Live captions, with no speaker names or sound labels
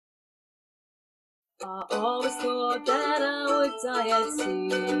I always thought that I would die at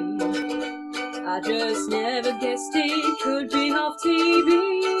sea. I just never guessed it could be off TV.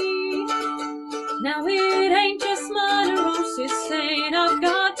 Now it ain't just my neurosis saying I've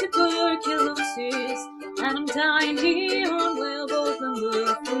got tuberculosis, and I'm dying here on whaleboat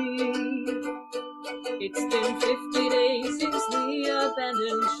number 3. It's been 50 days since we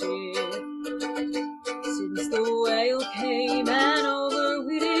abandoned ship, since the whale came and over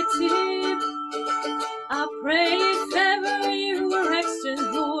with its tip. I pray if ever you were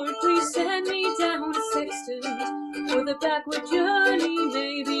extant, Lord, please send me down to Sextant, for the backward journey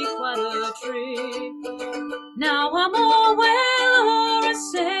may be quite a trip. Now I'm a whaler or a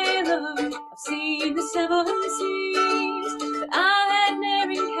sailor, I've seen the 7 seas, but I had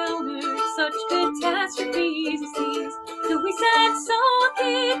never encountered such catastrophes as these. So we sat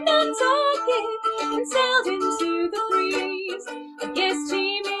socket, Nantucket, and sailed into the breeze. I guess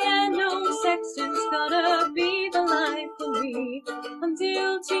TV and no sextant's gonna be the life for me,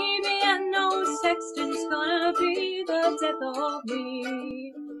 until TV and no sextant's gonna be the death of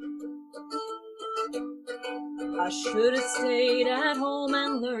me. I should have stayed at home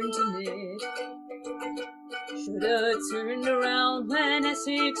and learned to knit. Should have turned around when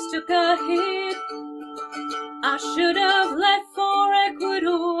Essex took a hit. I should have left for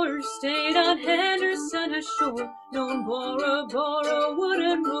Ecuador, stayed on Henderson ashore, known Bora Bora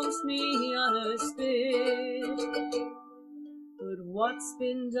wouldn't roast me on a spit. But what's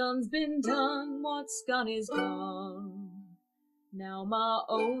been done's been done, what's gone is gone. Now my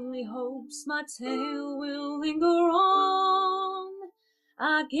only hope's my tale will linger on.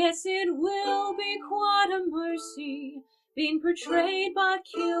 I guess it will be quite a mercy being portrayed by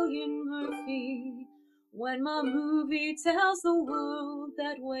Cillian Murphy, when my movie tells the world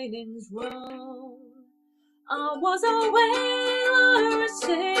that whaling's wrong. I was a whaler, a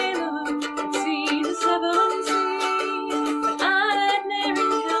sailor, I'd seen the 7 seas, but I had never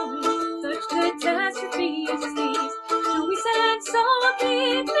encountered such catastrophes as these. So we sat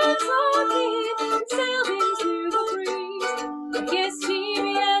socket, Nantucket, and sailed into the breeze. I guess TV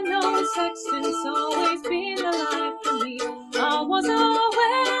and no sextant's always been the life for me. I was a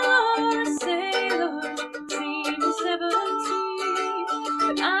whaler, a sailor, I'd seen the 7 seas,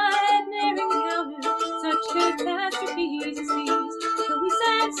 but I had never encountered such catastrophes as these. So we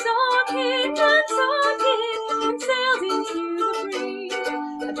sat socket, Nantucket, and sailed into the breeze.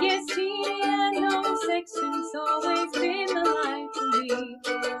 I guess TV and no sextant's always been the life for me,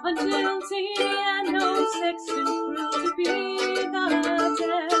 until TV and no sextant